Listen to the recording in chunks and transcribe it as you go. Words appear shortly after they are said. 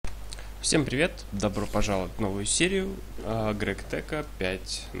Всем привет! Добро пожаловать в новую серию Gregtech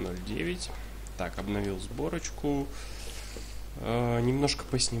 5.09. Так, обновил сборочку. Немножко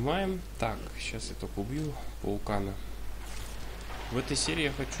поснимаем. Так, сейчас я только убью паукана. В этой серии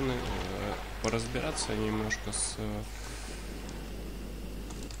я хочу поразбираться немножко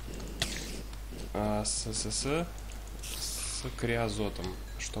с криозотом,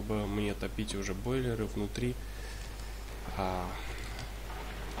 чтобы мне топить уже бойлеры внутри.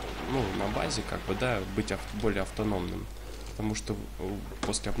 На базе, быть более автономным. Потому что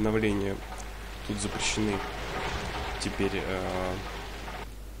после обновления тут запрещены теперь,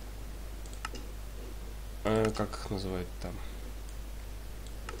 как их называют там?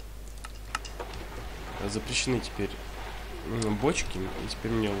 Запрещены теперь бочки, и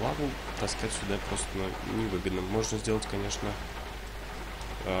теперь мне лаву таскать сюда просто невыгодно. Можно сделать, конечно,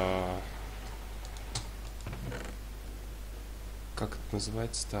 как это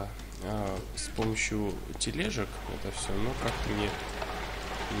называется-то, с помощью тележек это все, но как-то мне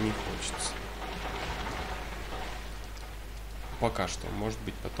не хочется. Пока что. Может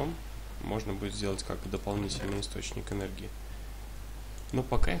быть, потом можно будет сделать как дополнительный источник энергии. Но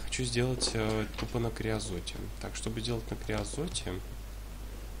пока я хочу сделать тупо на криозоте. Так, чтобы делать на криозоте,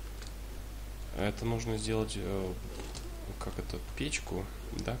 это нужно сделать печку,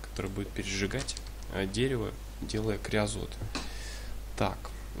 да, которая будет пережигать дерево, делая криозот. Так,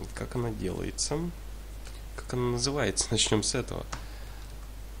 как она делается? Как она называется? Начнем с этого.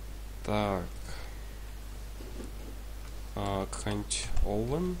 Так. Какая-нибудь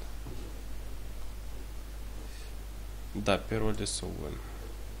овен. Да, первый лес овен.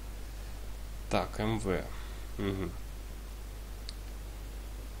 Так, МВ. Угу.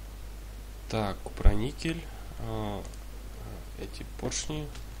 Так, купроникель. Эти поршни.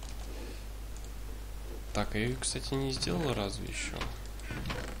 Так, я ее, кстати, не сделал разве еще?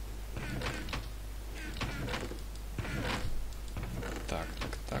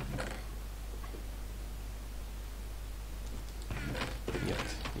 Так. Нет,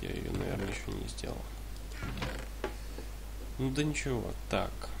 я ее, наверное, еще не сделал. Ну да ничего.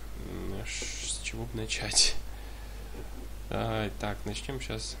 Так, с чего бы начать? Так, начнем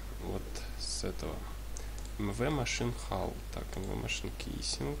сейчас вот с этого. МВ машин хал. Так, МВ машин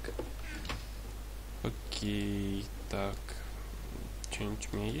кейсинг. Окей, так. Что-нибудь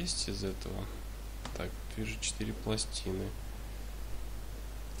у меня есть из этого? Так, вижу 4 пластины.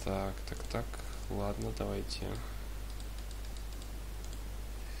 Так. Ладно, давайте.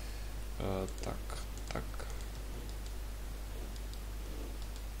 Так.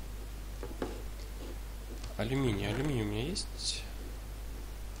 Алюминий у меня есть?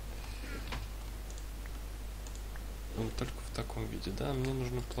 Он только в таком виде, да? Мне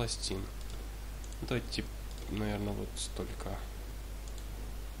нужны пластин. Давайте, наверное, вот столько.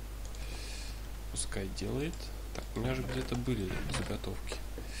 Пускай делает. Так, у меня же где-то были заготовки.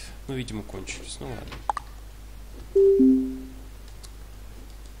 Ну, видимо, кончились. Ну ладно.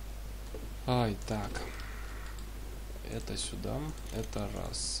 Так. Это сюда. Это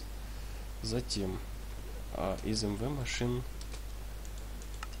раз. Затем из МВ машин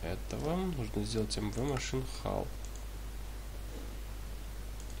этого нужно сделать МВ машин хал.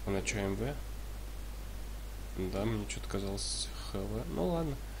 А на что МВ? Да, мне что-то казалось ХВ. Ну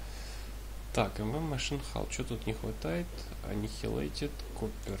ладно. Так, МВ машин хал. Что тут не хватает? Annihilated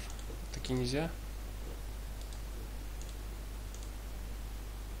copper. Таки нельзя?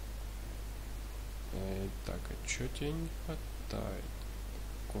 Так, а что тебе не хватает?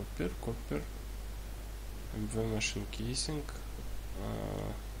 Коппер. МВ машин кейсинг.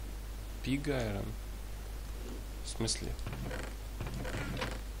 Pig iron. В смысле?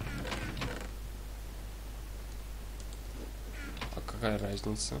 А какая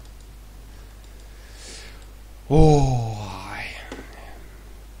разница? Ой.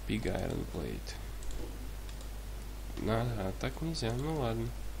 Pig iron plate. Ага, так нельзя. Ну ладно.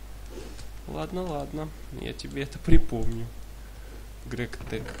 Ладно. Я тебе это припомню.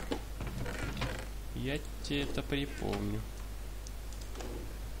 Gregtech. Я тебе это припомню.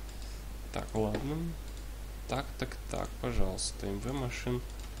 Так, ладно. Так, пожалуйста. МВ машин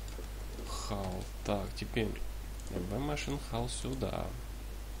хал. Так, теперь МВ машин хал сюда.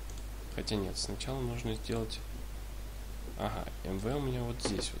 Хотя нет, сначала нужно сделать... Ага, МВ у меня вот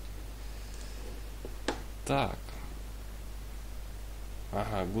здесь вот. Так.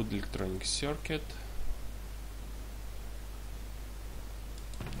 Ага, good electronic circuit.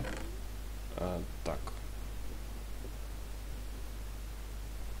 Так.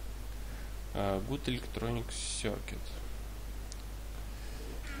 Good electronic circuit.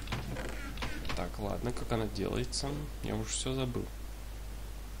 Так, ладно, как она делается? Я уже все забыл.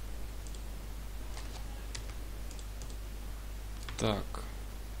 Так.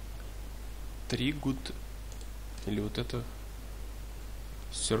 Trigud. Или вот это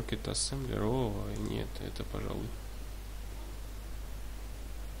Circuit Assembler. О, нет, это, пожалуй.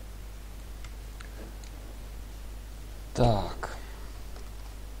 Так.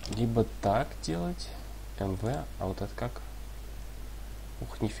 Либо так делать. МВ. А вот это как?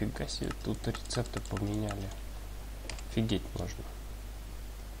 Ух, нифига себе. Тут рецепты поменяли. Офигеть можно.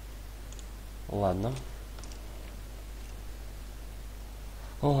 Ладно.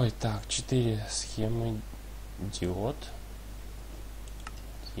 Ой, так, 4 схемы. Диод.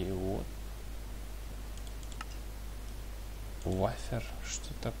 Вафер.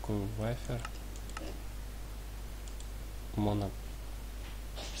 Что такое вафер? Моносиликон,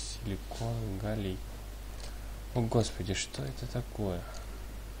 галлий. О, господи, что это такое?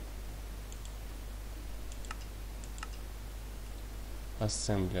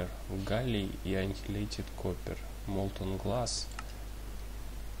 Ассемблер. Галлий и антилейтед копер. Molten glass.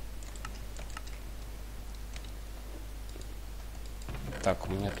 Так,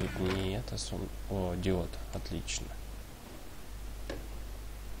 у меня тут не это... О, диод. Отлично.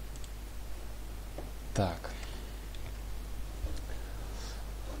 Так.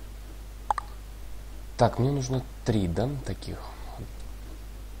 Так, мне нужно 3, да, таких.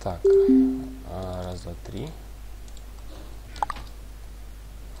 Так. Раз, два, три.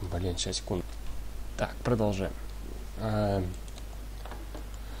 Блин, сейчас, секунду. Так, продолжаем. 3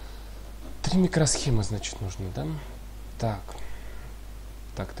 микросхемы, значит, нужно, да? Так.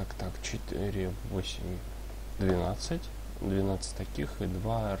 Так. 4, 8, 12. 12 таких и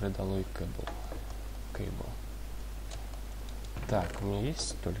 2 Red Alloy Cable. Так, у меня есть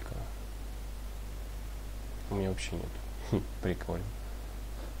столько? У меня вообще нет. Прикольно.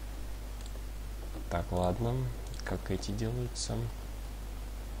 Так, ладно. Как эти делаются?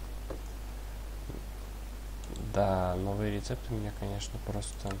 Да, новые рецепты меня, конечно,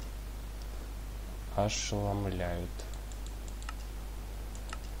 просто ошеломляют.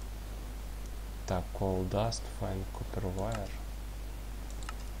 Так, Coal Dust, Fine Copper Wire.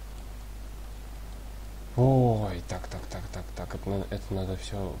 Ой, так. Это надо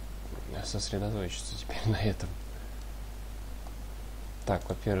все сосредоточиться теперь на этом. Так,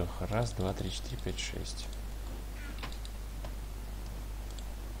 во-первых, 1, 2, 3, 4, 5, 6.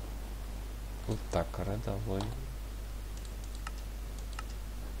 Вот так, родовой.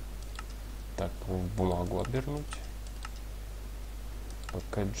 Так, в бумагу обернуть.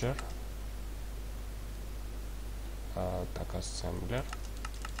 Пакеджер. Так, ассемблер.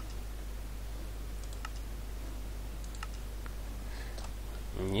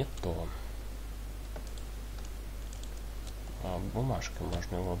 Не то. Бумажкой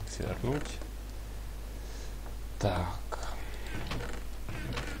можно его вернуть. Так.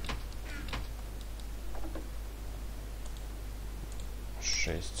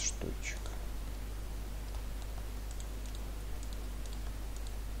 Шесть штучек.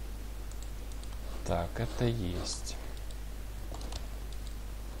 Так, это есть.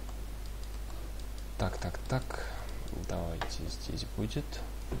 Так. Давайте здесь будет.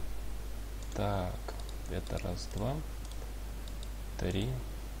 Так, это 1, 2, 3.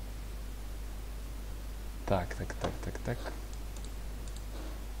 Так.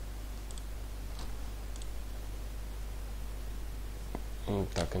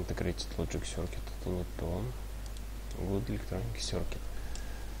 Так, Integrated Logic Circuit, это не то. Good Electronic Circuit.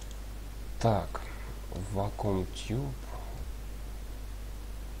 Так, Vacuum Tube.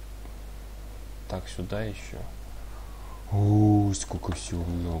 Так, сюда еще. О, сколько всего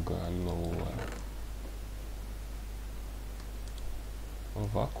много нового.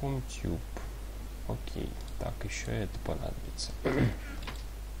 Vacuum Tube. Окей. Так, еще это понадобится.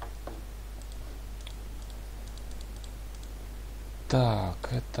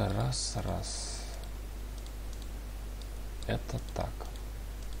 Так, это раз. Это так.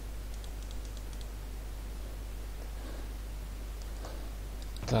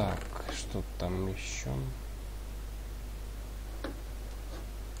 Так, что там еще?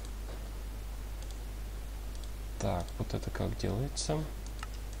 Так, вот это как делается.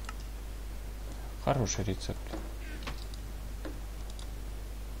 Хороший рецепт.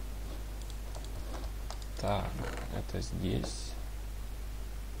 Так, это здесь.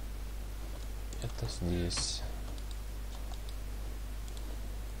 Это здесь.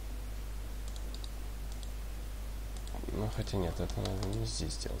 Ну, хотя нет, это надо не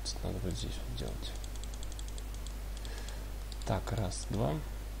здесь делать. Надо вот здесь вот делать. Так, 1, 2.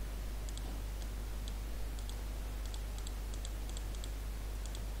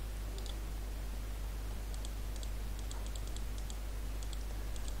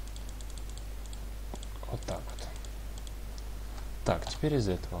 Вот так вот. Так, теперь из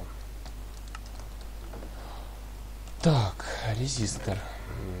этого. Так, резистор.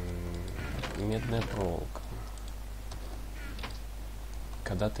 Медная проволока.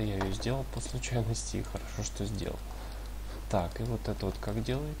 Когда-то я ее сделал по случайности, и хорошо, что сделал. Так, и вот это вот как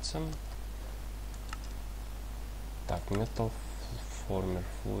делается? Так, Metal Former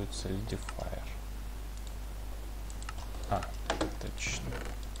Fluid Solidifier. А, точно.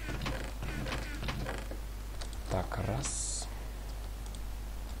 Так, раз.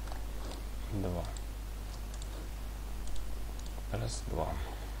 Два. Раз, два.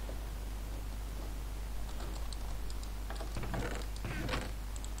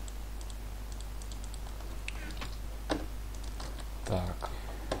 Так.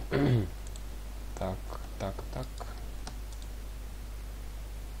 Так, так, так.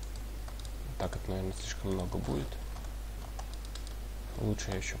 Так, это, наверное, слишком много будет.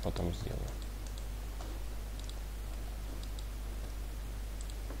 Лучше я еще потом сделаю.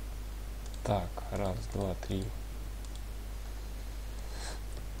 Так, раз, два, три.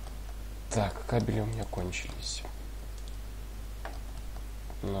 Так, кабели у меня кончились.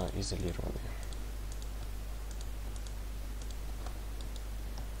 Но изолированные.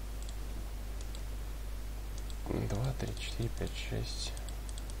 Два, три, четыре, пять, шесть.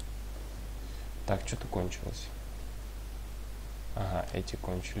 Так, что-то кончилось. Ага, эти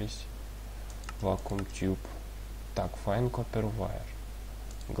кончились. Vacuum tube. Так, fine copper wire.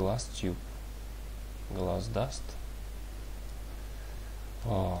 Glass tube. Glass dust.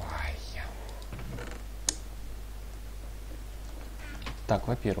 Ой. Так,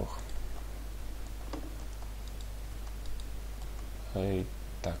 во-первых.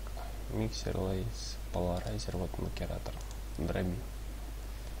 Так, миксер, лейс, полярайзер, вот макератор. Дроби.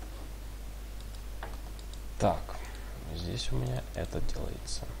 Так, здесь у меня это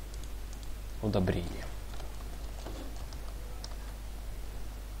делается. Удобрение.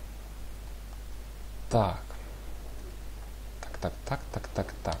 Так. Так.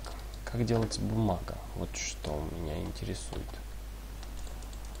 Как делается бумага? Вот что меня интересует.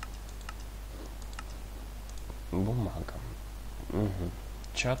 Бумага. Угу.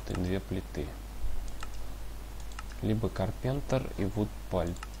 Чаты, две плиты. Либо карпентер и wood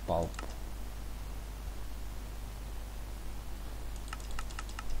pulp.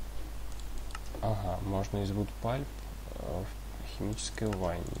 Ага, можно из wood pulp в химической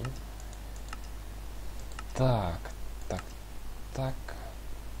ванне. Так.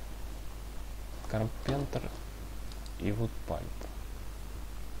 Карпентер и wood pulp.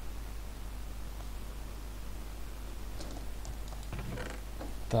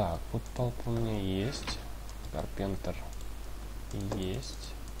 Так, wood pulp у меня есть. Карпентер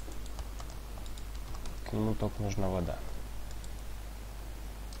есть. К нему только нужна вода.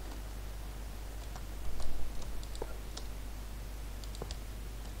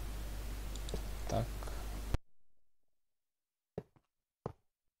 Так.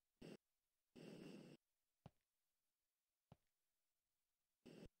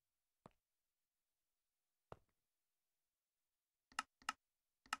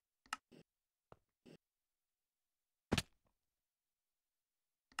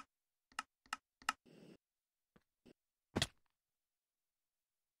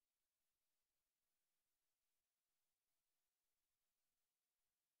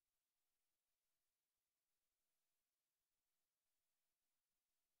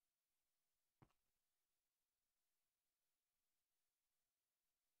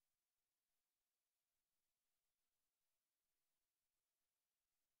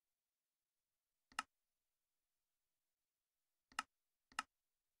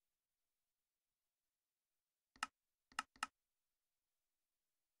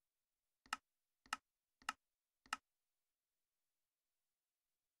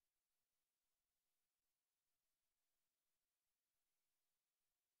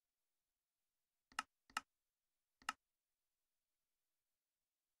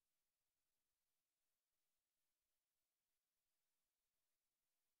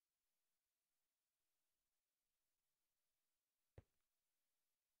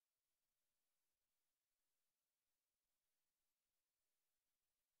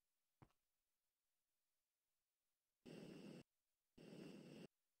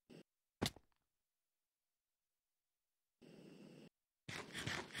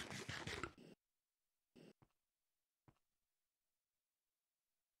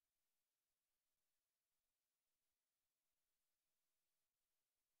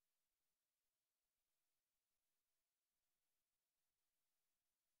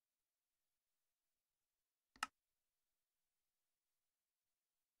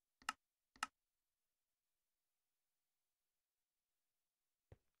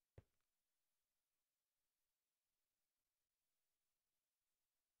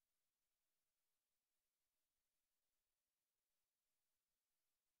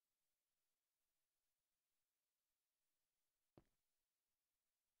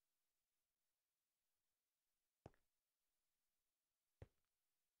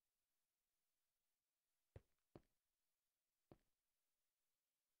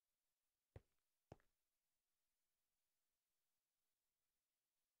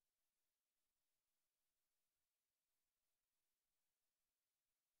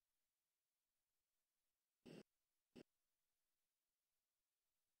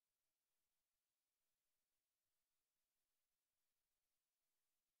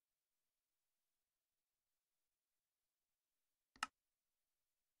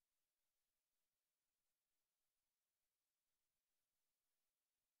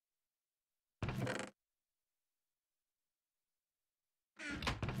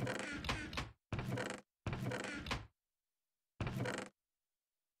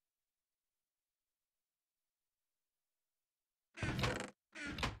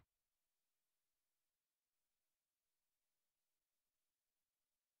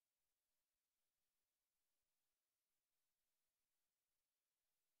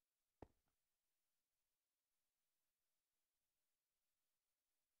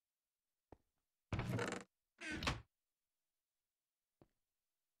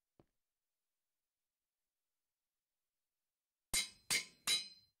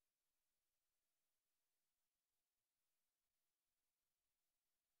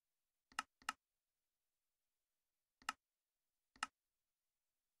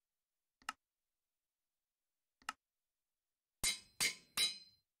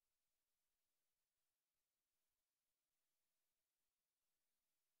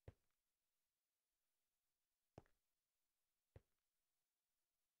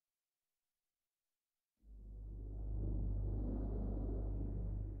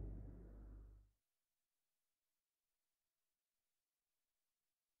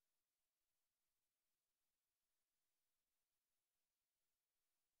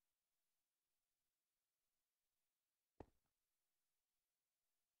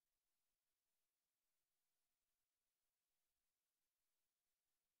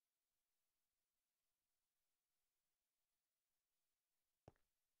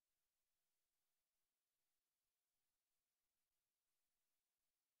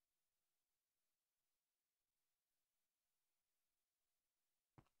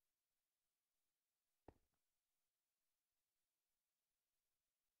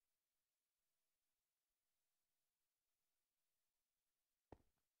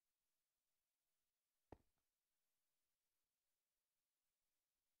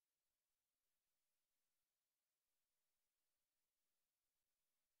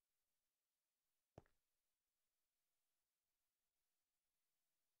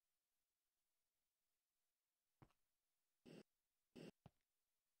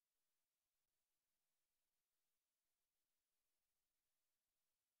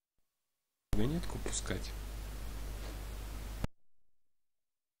 вагонетку пускать.